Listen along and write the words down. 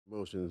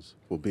Emotions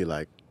will be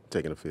like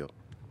taking the field.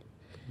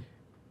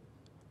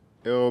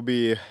 It'll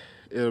be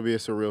it'll be a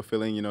surreal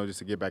feeling, just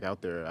to get back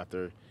out there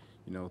after,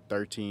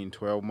 13,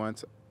 12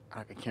 months.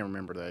 I can't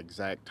remember the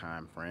exact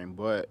time frame,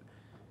 but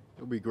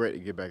it'll be great to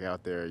get back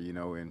out there,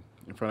 in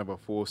front of a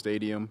full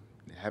stadium.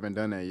 Haven't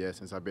done that yet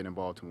since I've been in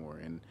Baltimore,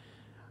 and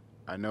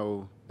I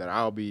know that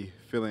I'll be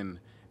feeling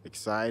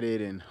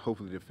excited, and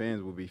hopefully the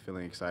fans will be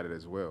feeling excited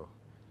as well.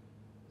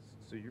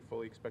 So you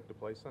fully expect to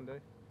play Sunday?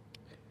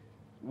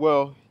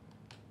 Well,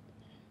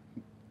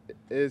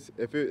 if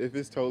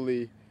it's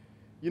totally,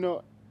 you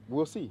know,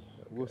 we'll see.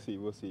 We'll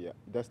see.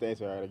 That's the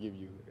answer I gotta give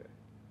you. Okay.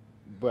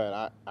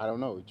 But I don't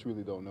know.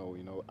 Truly don't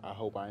know. I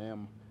hope I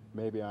am.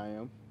 Maybe I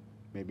am.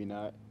 Maybe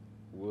not.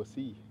 We'll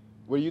see.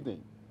 What do you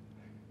think?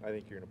 I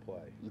think you're gonna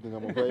play. You think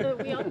I'm gonna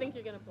play? We all think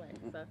you're gonna play.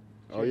 So.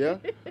 Oh yeah.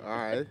 All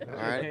right. All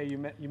right. Okay,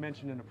 you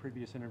mentioned in a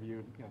previous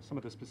interview, some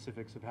of the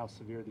specifics of how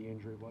severe the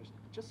injury was.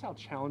 Just how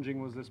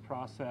challenging was this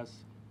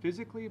process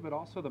physically, but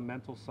also the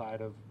mental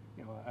side of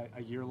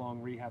a year-long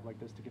rehab like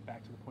this to get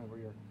back to the point where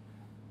you're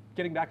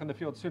getting back on the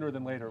field sooner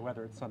than later,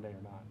 whether it's Sunday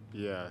or not.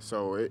 Yeah.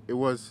 So it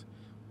was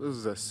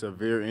a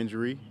severe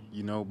injury,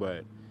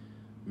 but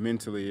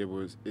mentally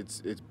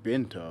it's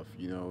been tough.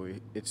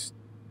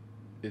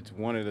 It's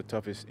one of the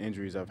toughest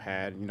injuries I've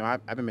had. I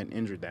haven't been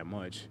injured that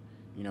much,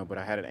 but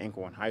I had an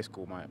ankle in high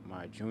school,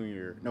 my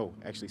junior, no,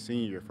 actually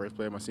senior year, first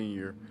play of my senior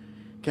year.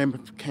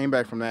 Came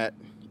back from that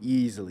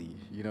easily.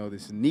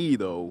 This knee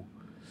though,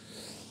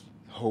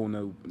 whole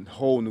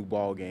new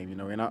ball game.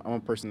 And I'm a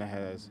person that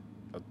has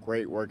a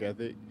great work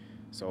ethic.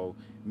 So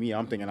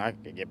I'm thinking I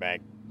can get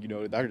back.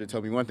 The doctor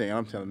told me one thing, and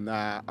I'm telling him,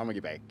 nah, I'm gonna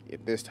get back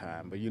at this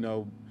time. But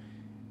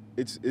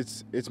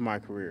it's my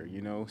career.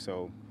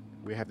 So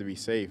we have to be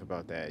safe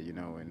about that.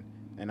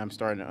 And I'm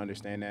starting to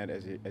understand that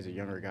as a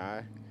younger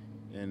guy,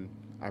 and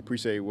I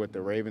appreciate what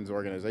the Ravens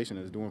organization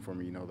is doing for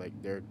me. Like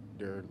they're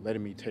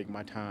letting me take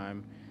my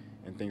time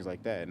and things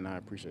like that, and I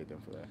appreciate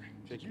them for that.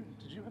 Did you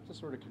have to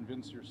sort of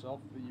convince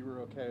yourself that you were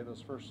okay those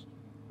first?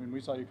 I mean,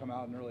 we saw you come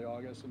out in early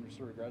August, and you're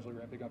sort of gradually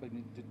ramping up.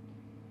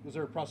 Was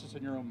there a process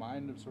in your own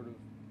mind of sort of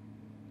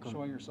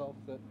showing yourself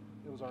that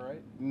it was all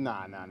right?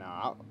 Nah.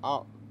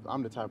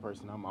 I'm the type of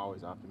person, I'm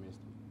always optimistic.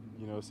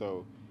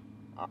 So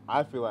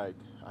I feel like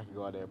I can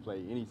go out there and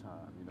play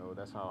anytime.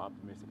 That's how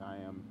optimistic I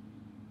am.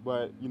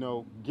 But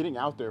getting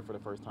out there for the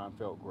first time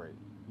felt great.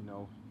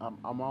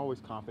 I'm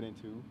always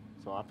confident too.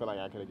 So I feel like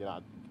I could have get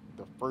out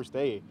the first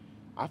day.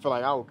 I feel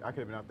like I could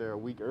have been out there a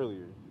week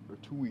earlier or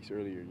 2 weeks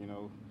earlier.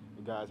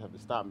 The guys have to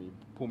stop me,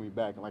 pull me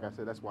back. And like I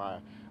said, that's why I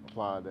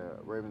applaud the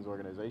Ravens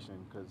organization,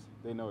 because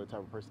they know the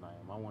type of person I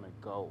am. I want to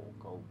go.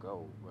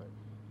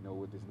 But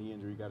with this knee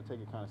injury, you got to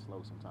take it kind of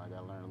slow sometimes. Got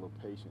to learn a little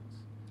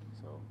patience.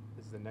 So.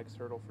 Is the next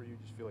hurdle for you?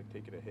 Do you feel like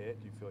taking a hit?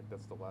 Do you feel like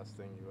that's the last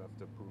thing you have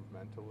to prove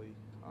mentally?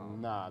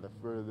 Nah,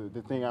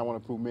 the thing I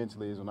want to prove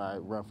mentally is when I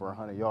run for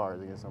 100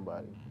 yards against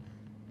somebody.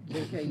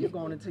 JK, you're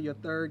going into your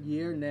third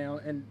year now,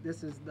 and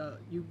this is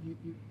you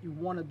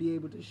want to be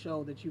able to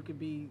show that you could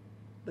be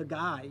the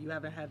guy. You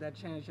haven't had that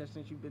chance yet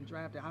since you've been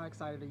drafted. How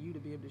excited are you to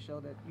be able to show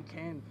that you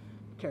can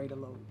carry the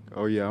load?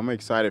 Oh yeah, I'm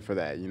excited for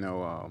that.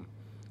 A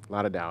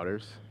lot of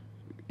doubters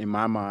in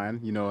my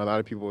mind. A lot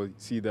of people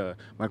see the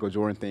Michael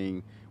Jordan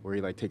thing where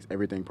he takes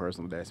everything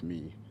personal. That's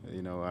me.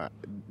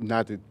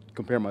 Not to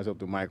compare myself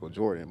to Michael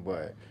Jordan,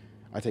 but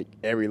I take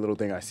every little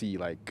thing I see,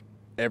 like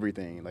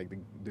everything. Like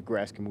the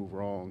grass can move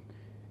wrong,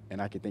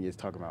 and I can think it's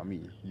talking about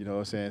me. You know what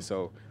I'm saying?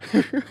 So,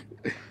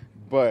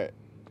 but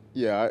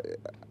yeah,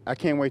 I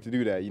can't wait to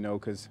do that.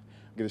 Because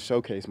I get to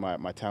showcase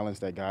my talents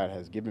that God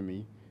has given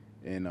me,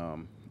 and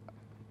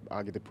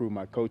I get to prove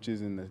my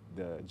coaches and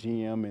the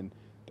GM and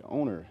the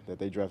owner that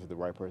they drafted the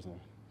right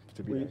person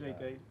to be. Well,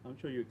 JK, I'm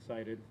sure you're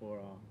excited for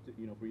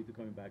for you to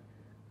coming back.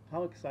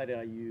 How excited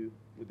are you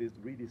with this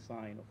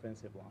redesigned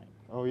offensive line?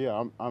 Oh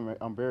yeah,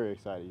 I'm very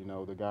excited.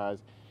 The guys,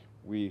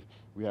 we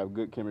have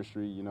good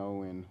chemistry.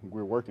 And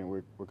we're working.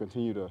 We're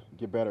continue to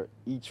get better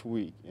each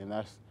week, and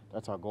that's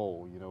our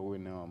goal.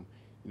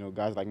 And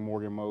guys like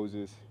Morgan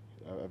Moses,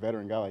 a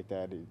veteran guy like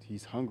that,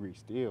 he's hungry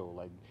still.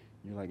 Like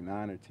you're like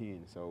 9 or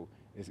 10, so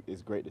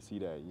it's great to see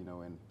that.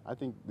 And I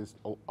think this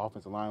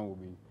offensive line will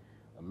be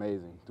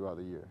amazing throughout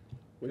the year.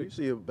 When you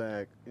see him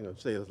back,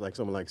 say it's like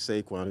someone like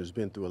Saquon who's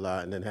been through a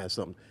lot and then has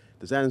something,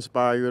 does that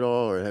inspire you at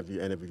all, or have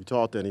you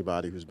talked to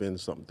anybody who's been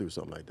through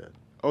something like that?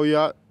 Oh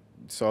yeah,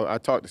 so I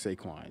talked to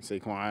Saquon.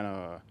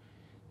 Saquon,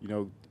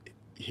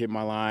 hit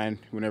my line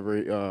whenever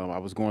I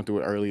was going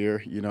through it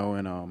earlier,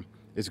 and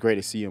it's great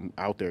to see him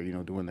out there,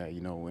 doing that,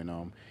 and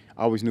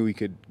I always knew he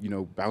could,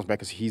 bounce back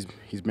because he's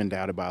been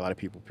doubted by a lot of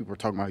people. People are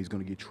talking about he's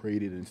going to get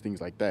traded and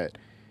things like that,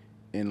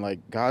 and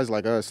guys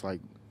like us,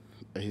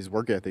 his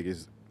work ethic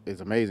is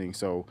amazing,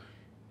 so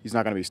he's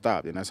not going to be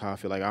stopped, and that's how I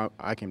feel like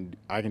I can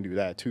do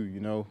that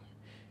too,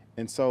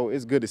 and so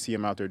it's good to see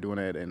him out there doing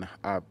that, and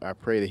I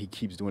pray that he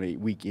keeps doing it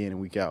week in and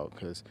week out,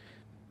 because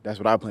that's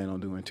what I plan on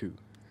doing too.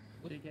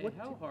 JK,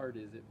 how hard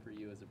is it for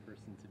you as a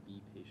person to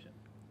be patient?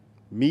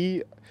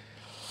 Me,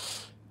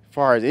 as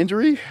far as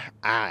injury,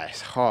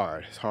 it's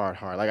hard.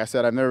 Like I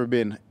said, I've never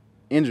been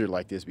injured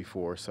like this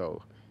before,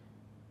 so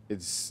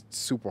it's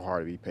super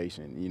hard to be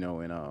patient, you know,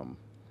 and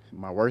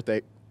my work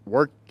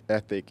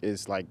ethic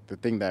is like the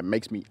thing that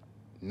makes me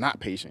not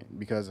patient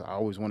because I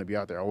always want to be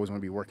out there. I always want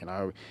to be working.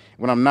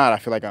 When I'm not, I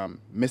feel like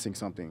I'm missing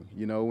something,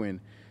 you know, and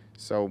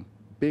so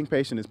being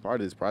patient is part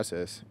of this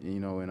process, you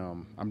know, and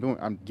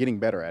I'm getting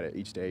better at it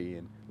each day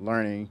and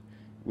learning,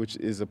 which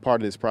is a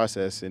part of this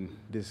process and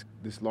this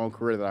long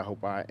career that I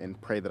hope and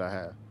pray that I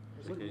have.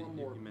 Okay,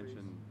 you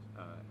mentioned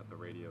at the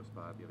radio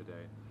spot the other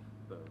day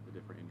the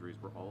different injuries.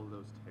 Were all of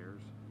those tears?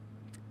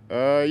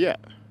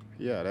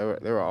 Yeah,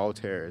 they were all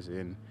tears,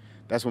 and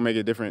that's what make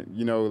it different.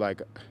 You know,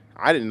 like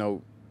I didn't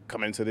know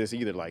coming into this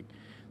either. Like,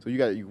 so you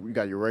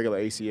got your regular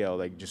ACL,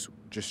 like just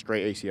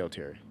straight ACL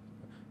tear.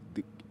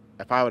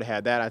 If I would have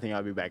had that, I think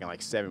I'd be back in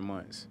like 7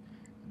 months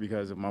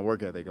because of my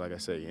work ethic, like I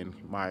say, and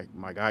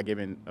my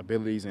God-given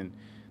abilities and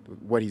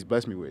what He's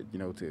blessed me with, you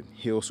know, to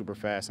heal super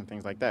fast and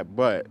things like that.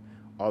 But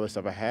all the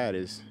stuff I had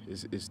is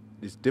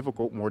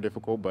difficult, more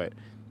difficult, but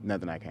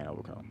nothing I can't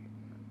overcome.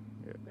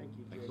 Yeah. Thank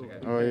you.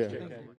 Oh yeah.